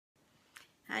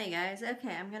Hi guys,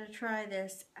 okay, I'm going to try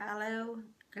this Aloe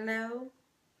Gloe.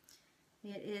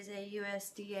 It is a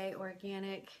USDA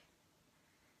organic,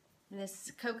 and this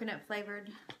is coconut flavored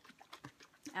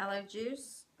aloe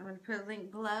juice. I'm going to put a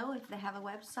link below if they have a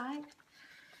website.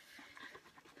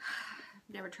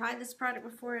 I've never tried this product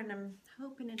before, and I'm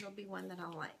hoping it'll be one that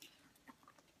I'll like.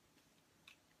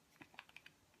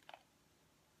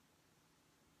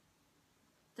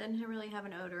 Doesn't really have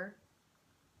an odor.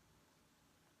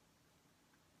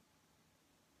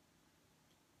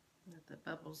 Let the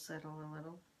bubbles settle a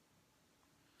little.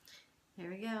 Here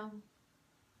we go.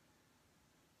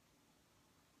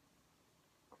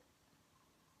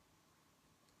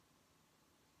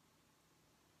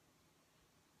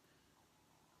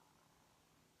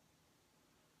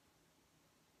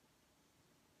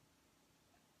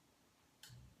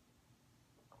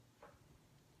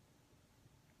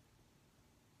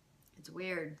 It's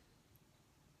weird.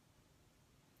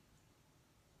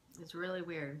 It's really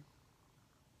weird.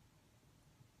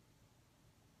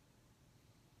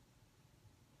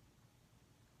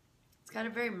 It's got a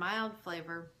very mild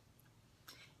flavor.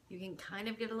 You can kind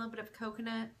of get a little bit of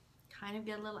coconut, kind of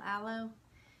get a little aloe,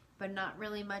 but not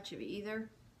really much of either.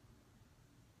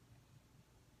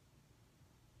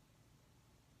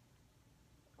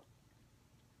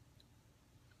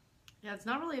 Yeah, it's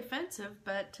not really offensive,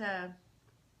 but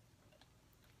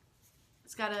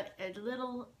it's got a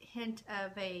little hint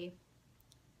of a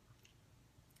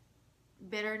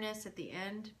bitterness at the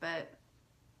end, but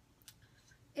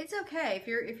it's okay.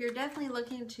 If you're definitely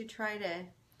looking to try to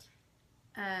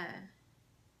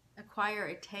acquire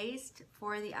a taste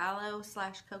for the aloe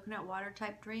 / coconut water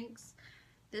type drinks,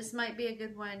 this might be a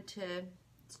good one to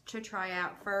try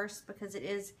out first, because it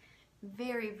is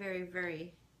very, very,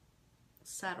 very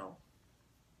subtle.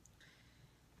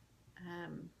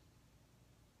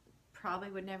 Probably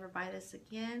would never buy this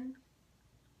again,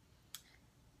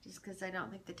 just because I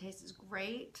don't think the taste is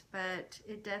great, but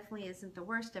it definitely isn't the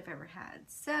worst I've ever had.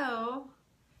 So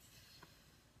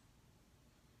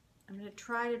I'm going to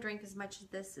try to drink as much of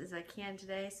this as I can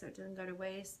today so it doesn't go to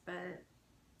waste, but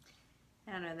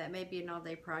I don't know, that may be an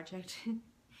all-day project.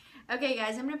 Okay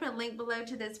guys, I'm going to put a link below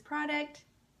to this product.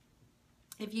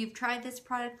 If you've tried this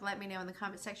product, let me know in the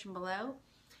comment section below.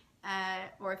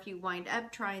 Or if you wind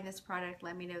up trying this product,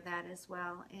 let me know that as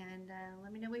well, and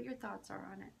let me know what your thoughts are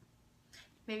on it.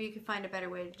 Maybe you could find a better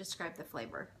way to describe the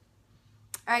flavor.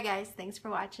 Alright guys, thanks for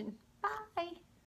watching. Bye!